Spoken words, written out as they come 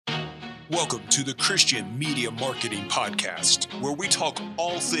Welcome to the Christian Media Marketing Podcast, where we talk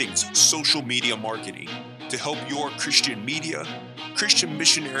all things social media marketing to help your Christian media, Christian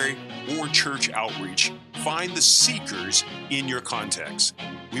missionary, or church outreach find the seekers in your context.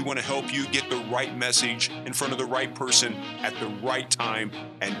 We want to help you get the right message in front of the right person at the right time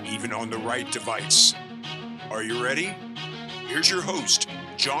and even on the right device. Are you ready? Here's your host,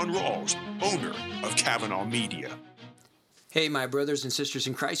 John Rawls, owner of Kavanaugh Media. Hey, my brothers and sisters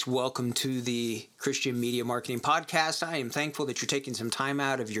in Christ, welcome to the Christian Media Marketing Podcast. I am thankful that you're taking some time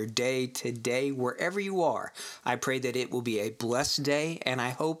out of your day today, wherever you are. I pray that it will be a blessed day, and I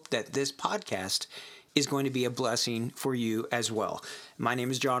hope that this podcast is going to be a blessing for you as well. My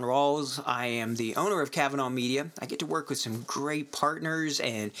name is John Rawls. I am the owner of Kavanaugh Media. I get to work with some great partners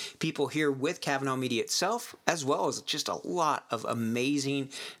and people here with Kavanaugh Media itself, as well as just a lot of amazing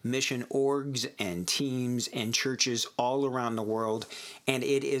mission orgs and teams and churches all around the world. And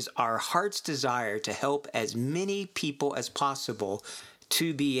it is our heart's desire to help as many people as possible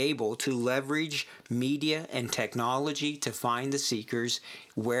to be able to leverage media and technology to find the seekers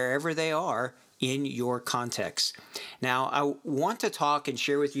wherever they are in your context. Now, I want to talk and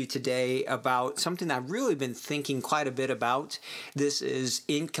share with you today about something I've really been thinking quite a bit about. This is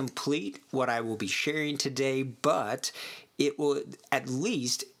incomplete, what I will be sharing today, but it will at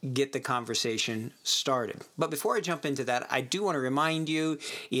least get the conversation started. But before I jump into that, I do want to remind you,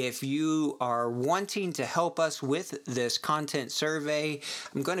 if you are wanting to help us with this content survey,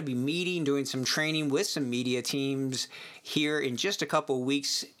 I'm going to be doing some training with some media teams here in just a couple of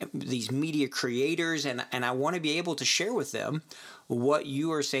weeks, these media creators, and I want to be able to share with them what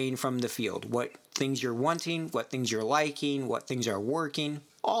you are saying from the field, what things you're wanting, what things you're liking, what things are working,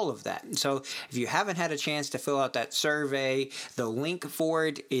 all of that. And so if you haven't had a chance to fill out that survey, the link for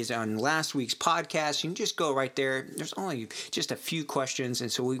it is on last week's podcast. You can just go right there. There's only just a few questions,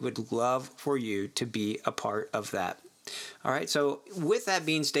 and so we would love for you to be a part of that. All right, so with that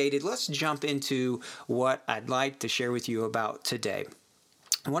being stated, let's jump into what I'd like to share with you about today.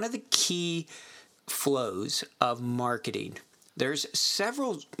 One of the key flows of marketing. There's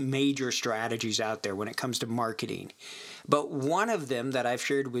several major strategies out there when it comes to marketing, but one of them that I've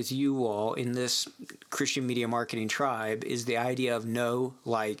shared with you all in this Christian Media Marketing Tribe is the idea of know,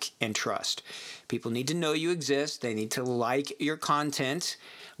 like, and trust. People need to know you exist. They need to like your content,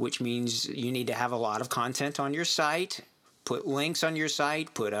 which means you need to have a lot of content on your site, put links on your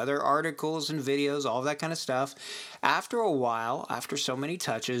site, put other articles and videos, all that kind of stuff. After a while, after so many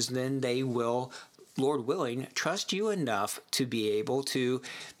touches, then they will, Lord willing, trust you enough to be able to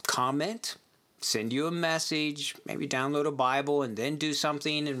comment, send you a message, maybe download a Bible and then do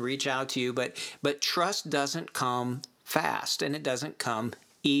something and reach out to you. But trust doesn't come fast and it doesn't come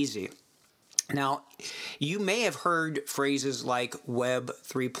easy. Now, you may have heard phrases like Web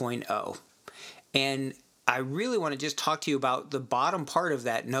 3.0, and I really want to just talk to you about the bottom part of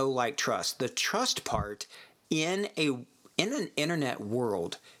that know, like, trust. The trust part in an internet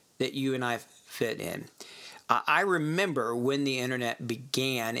world that you and I fit in. I remember when the internet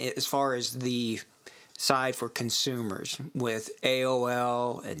began, as far as the side for consumers, with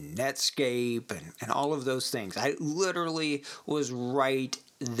AOL and Netscape and all of those things. I literally was right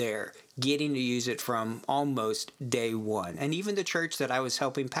there, getting to use it from almost day one. And even the church that I was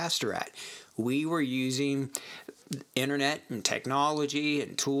helping pastor at, we were using internet and technology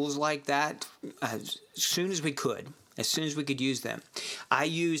and tools like that as soon as we could use them. I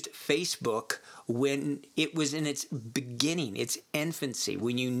used Facebook when it was in its beginning, its infancy,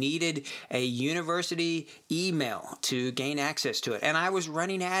 when you needed a university email to gain access to it. And I was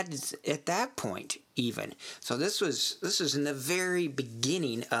running ads at that point even. So this is in the very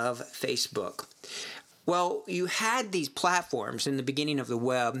beginning of Facebook. Well, you had these platforms in the beginning of the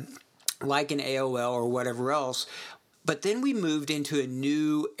web, like an AOL or whatever else, but then we moved into a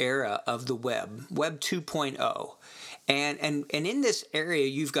new era of the web, Web 2.0. And in this area,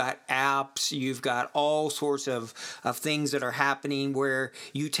 you've got apps, you've got all sorts of things that are happening where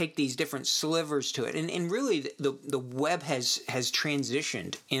you take these different slivers to it. And really, the web has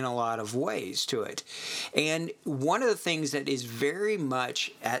transitioned in a lot of ways to it. And one of the things that is very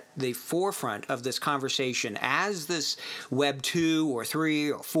much at the forefront of this conversation as this Web 2 or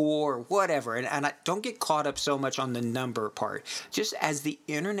 3 or 4 or whatever, and I don't get caught up so much on the number part, just as the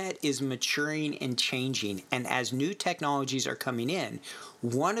internet is maturing and changing and as new technologies are coming in,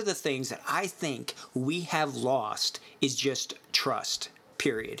 one of the things that I think we have lost is just trust,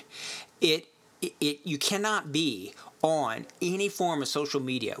 period. You cannot be on any form of social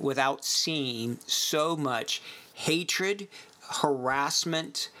media without seeing so much hatred,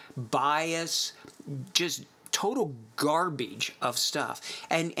 harassment, bias, just total garbage of stuff.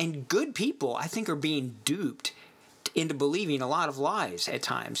 And good people, I think, are being duped into believing a lot of lies at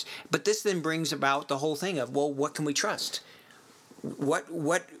times. But this then brings about the whole thing of, well, what can we trust?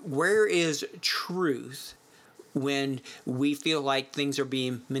 Where is truth when we feel like things are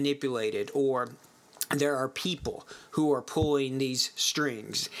being manipulated, or there are people who are pulling these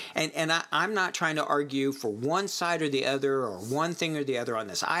strings? And I'm not trying to argue for one side or the other, or one thing or the other on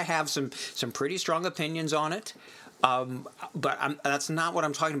this. I have some pretty strong opinions on it. But that's not what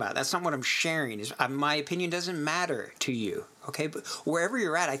I'm talking about. That's not what I'm sharing. My opinion doesn't matter to you, okay? But wherever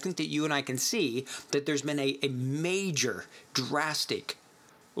you're at, I think that you and I can see that there's been a major, drastic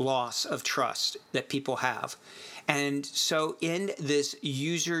loss of trust that people have. And so in this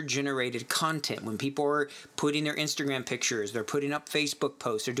user-generated content, when people are putting their Instagram pictures, they're putting up Facebook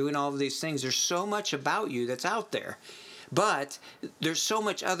posts, they're doing all of these things, there's so much about you that's out there. But there's so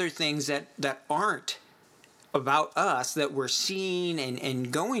much other things that aren't about us that we're seeing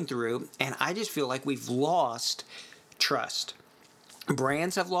and going through, and I just feel like we've lost trust.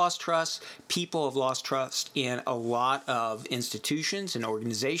 Brands have lost trust. People have lost trust in a lot of institutions and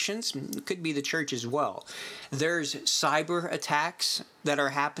organizations. It could be the church as well. There's cyber attacks that are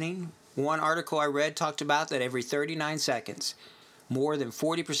happening. One article I read talked about that every 39 seconds, more than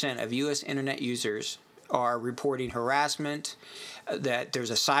 40% of U.S. internet users are reporting harassment, that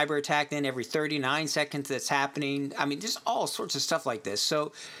there's a cyber attack then every 39 seconds that's happening. I mean, just all sorts of stuff like this.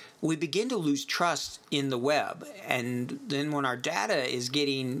 So we begin to lose trust in the web. And then when our data is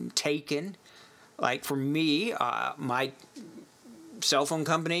getting taken, like for me, my cell phone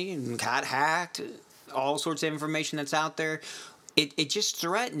company got hacked, all sorts of information that's out there, it just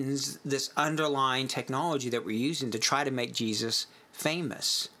threatens this underlying technology that we're using to try to make Jesus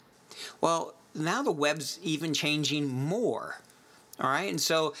famous. Well, now the web's even changing more. All right, and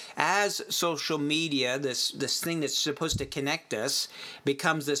so as social media, this thing that's supposed to connect us,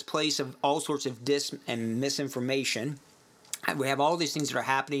 becomes this place of all sorts of dis and misinformation, we have all these things that are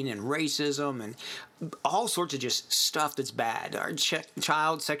happening, and racism and all sorts of just stuff that's bad, our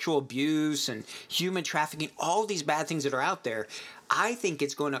child sexual abuse and human trafficking, all these bad things that are out there. I think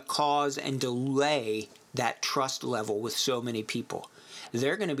it's going to cause and delay that trust level with so many people.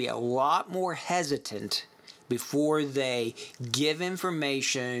 They're going to be a lot more hesitant before they give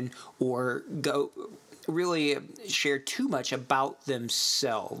information or go really share too much about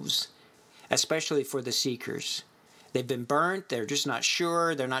themselves, especially for the seekers. They've been burnt. They're just not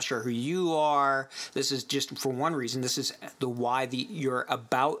sure. They're not sure who you are. This is just for one reason. This is why your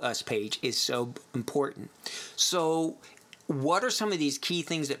About Us page is so important. So what are some of these key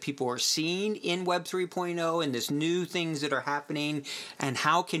things that people are seeing in Web 3.0 and this new things that are happening, and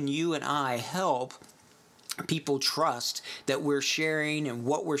how can you and I help people trust that we're sharing and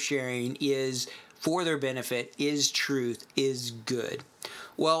what we're sharing is for their benefit, is truth, is good?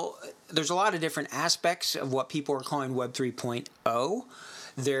 Well, there's a lot of different aspects of what people are calling Web 3.0.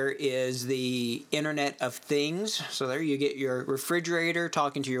 There is the Internet of Things. So there you get your refrigerator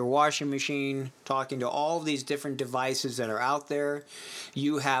talking to your washing machine, talking to all of these different devices that are out there.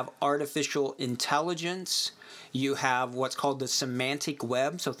 You have artificial intelligence. You have what's called the semantic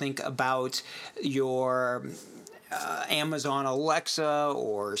web. So think about your Amazon Alexa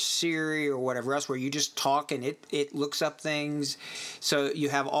or Siri or whatever else, where you just talk and it looks up things. So you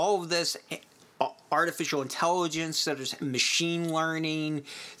have all of this artificial intelligence, that is machine learning,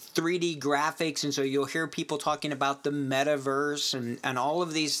 3D graphics, and so you'll hear people talking about the metaverse and all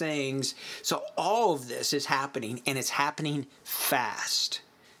of these things. So all of this is happening, and it's happening fast.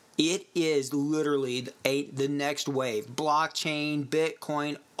 It is literally the next wave. Blockchain,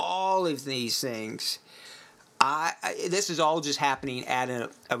 Bitcoin, all of these things. This is all just happening at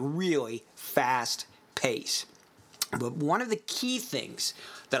a really fast pace. But one of the key things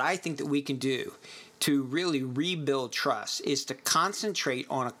that I think that we can do to really rebuild trust is to concentrate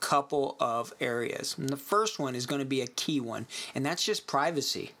on a couple of areas. And the first one is going to be a key one, and that's just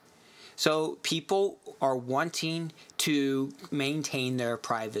privacy. So people are wanting to maintain their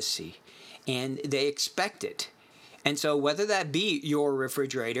privacy, and they expect it. And so whether that be your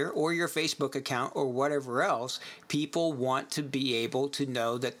refrigerator or your Facebook account or whatever else, people want to be able to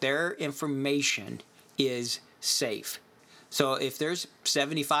know that their information is safe. So if there's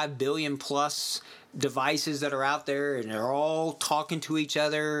 75 billion plus devices that are out there and they're all talking to each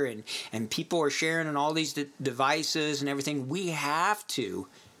other and people are sharing on all these devices and everything, we have to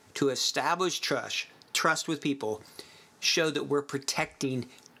establish trust with people, show that we're protecting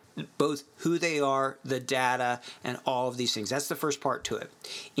both who they are, the data, and all of these things. That's the first part to it.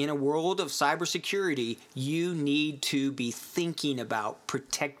 In a world of cybersecurity, you need to be thinking about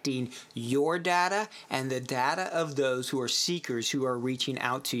protecting your data and the data of those who are seekers who are reaching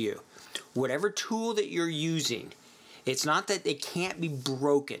out to you. Whatever tool that you're using, it's not that it can't be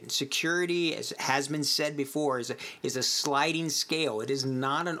broken. Security, as has been said before, is a sliding scale. It is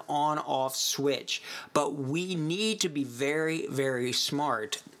not an on-off switch. But we need to be very, very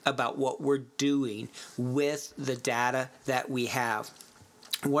smart about what we're doing with the data that we have.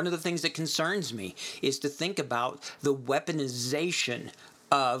 One of the things that concerns me is to think about the weaponization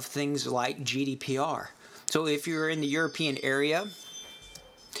of things like GDPR. So if you're in the European area,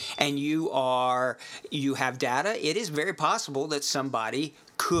 and you have data, it is very possible that somebody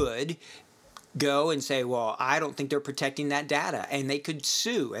could go and say, well, I don't think they're protecting that data, and they could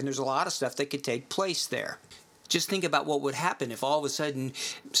sue, and there's a lot of stuff that could take place there. Just think about what would happen if all of a sudden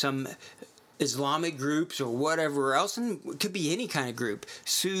some Islamic groups or whatever else, and it could be any kind of group,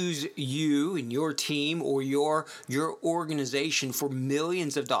 sues you and your team or your organization for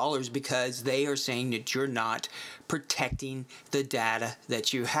millions of dollars because they are saying that you're not protecting the data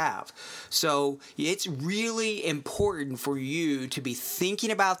that you have. So it's really important for you to be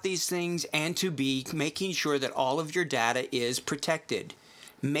thinking about these things and to be making sure that all of your data is protected.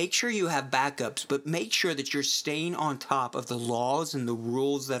 Make sure you have backups, but make sure that you're staying on top of the laws and the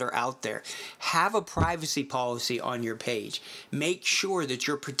rules that are out there. Have a privacy policy on your page. Make sure that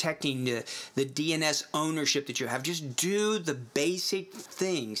you're protecting the DNS ownership that you have. Just do the basic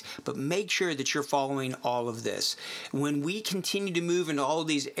things, but make sure that you're following all of this. When we continue to move into all of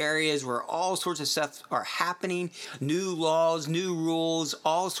these areas where all sorts of stuff are happening, new laws, new rules,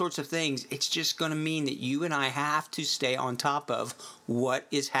 all sorts of things, it's just going to mean that you and I have to stay on top of what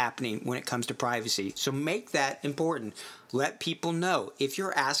is happening when it comes to privacy. So make that important. Let people know. If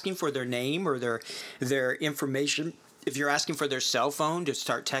you're asking for their name or their information, if you're asking for their cell phone to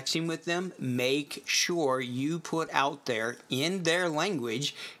start texting with them, make sure you put out there in their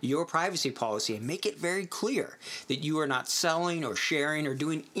language your privacy policy and make it very clear that you are not selling or sharing or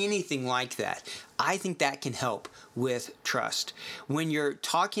doing anything like that. I think that can help with trust. When you're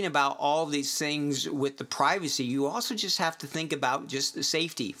talking about all of these things with the privacy, you also just have to think about just the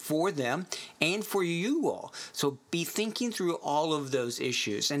safety for them and for you all. So be thinking through all of those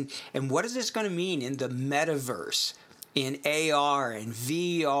issues. And what is this going to mean in the metaverse? In AR and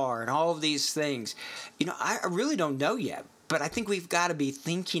VR and all of these things? I really don't know yet, but I think we've got to be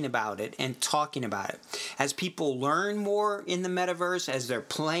thinking about it and talking about it. As people learn more in the metaverse, as they're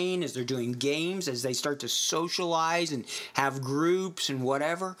playing, as they're doing games, as they start to socialize and have groups and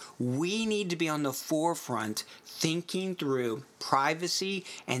whatever, we need to be on the forefront thinking through privacy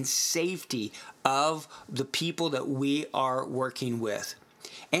and safety of the people that we are working with,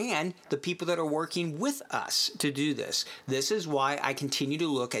 and the people that are working with us to do this. This is why I continue to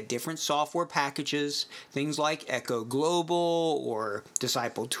look at different software packages, things like Echo Global or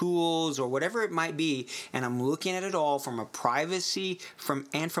Disciple Tools or whatever it might be, and I'm looking at it all from a privacy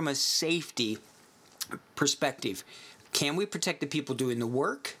and from a safety perspective. Can we protect the people doing the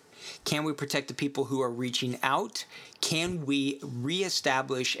work? Can we protect the people who are reaching out? Can we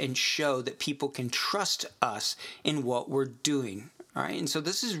reestablish and show that people can trust us in what we're doing? All right, and so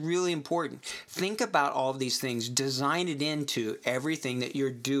this is really important. Think about all of these things. Design it into everything that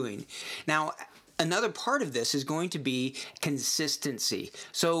you're doing. Now, another part of this is going to be consistency.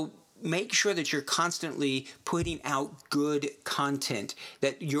 So make sure that you're constantly putting out good content,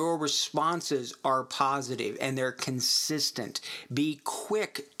 that your responses are positive and they're consistent. Be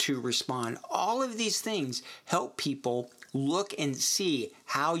quick to respond. All of these things help people look and see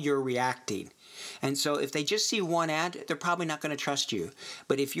how you're reacting. And so if they just see one ad, they're probably not going to trust you.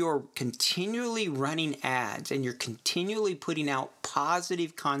 But if you're continually running ads and you're continually putting out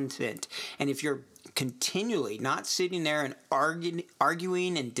positive content, and if you're continually not sitting there and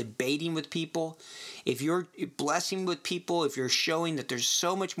arguing and debating with people, if you're blessing with people, if you're showing that there's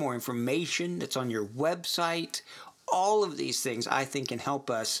so much more information that's on your website, all of these things I think can help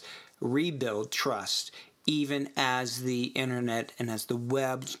us rebuild trust even as the internet and as the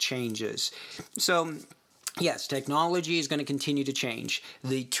web changes. So yes, technology is going to continue to change.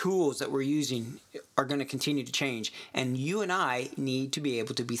 The tools that we're using are going to continue to change. And you and I need to be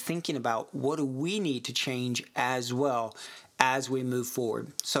able to be thinking about what do we need to change as well as we move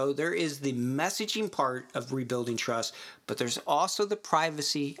forward. So there is the messaging part of rebuilding trust, but there's also the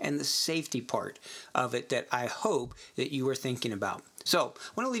privacy and the safety part of it that I hope that you are thinking about. So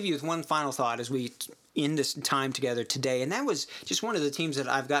I want to leave you with one final thought as we end this time together today, and that was just one of the teams that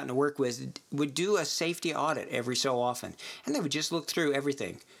I've gotten to work with would do a safety audit every so often, and they would just look through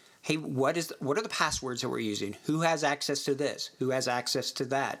everything. Hey, what are the passwords that we're using? Who has access to this? Who has access to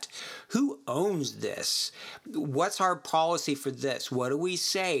that? Who owns this? What's our policy for this? What do we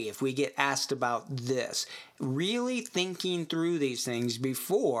say if we get asked about this? Really thinking through these things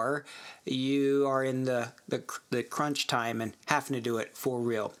before you are in the crunch time and having to do it for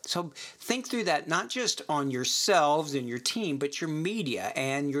real. So think through that, not just on yourselves and your team, but your media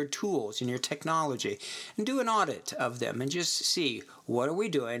and your tools and your technology, and do an audit of them and just see, what are we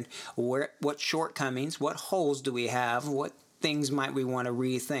doing? What shortcomings, what holes do we have? What things might we want to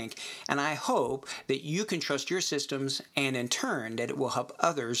rethink? And I hope that you can trust your systems, and in turn that it will help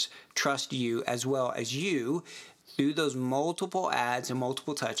others trust you, as well as you, through those multiple ads and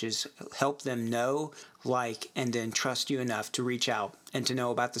multiple touches, help them know, like, and then trust you enough to reach out and to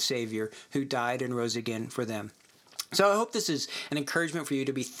know about the Savior who died and rose again for them. So I hope this is an encouragement for you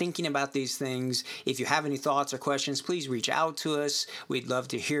to be thinking about these things. If you have any thoughts or questions, please reach out to us. We'd love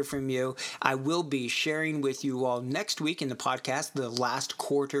to hear from you. I will be sharing with you all next week in the podcast the last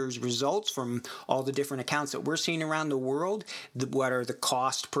quarter's results from all the different accounts that we're seeing around the world. What are the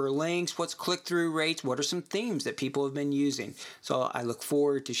cost per links? What's click-through rates? What are some themes that people have been using? So I look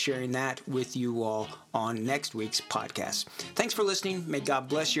forward to sharing that with you all on next week's podcast. Thanks for listening. May God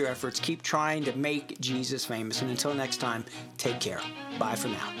bless your efforts. Keep trying to make Jesus famous. And until next time, take care. Bye for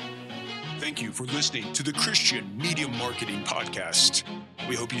now. Thank you for listening to the Christian Media Marketing Podcast.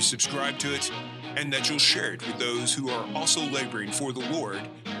 We hope you subscribe to it and that you'll share it with those who are also laboring for the Lord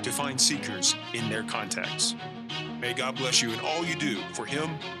to find seekers in their contacts. May God bless you in all you do for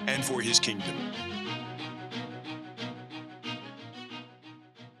Him and for His kingdom.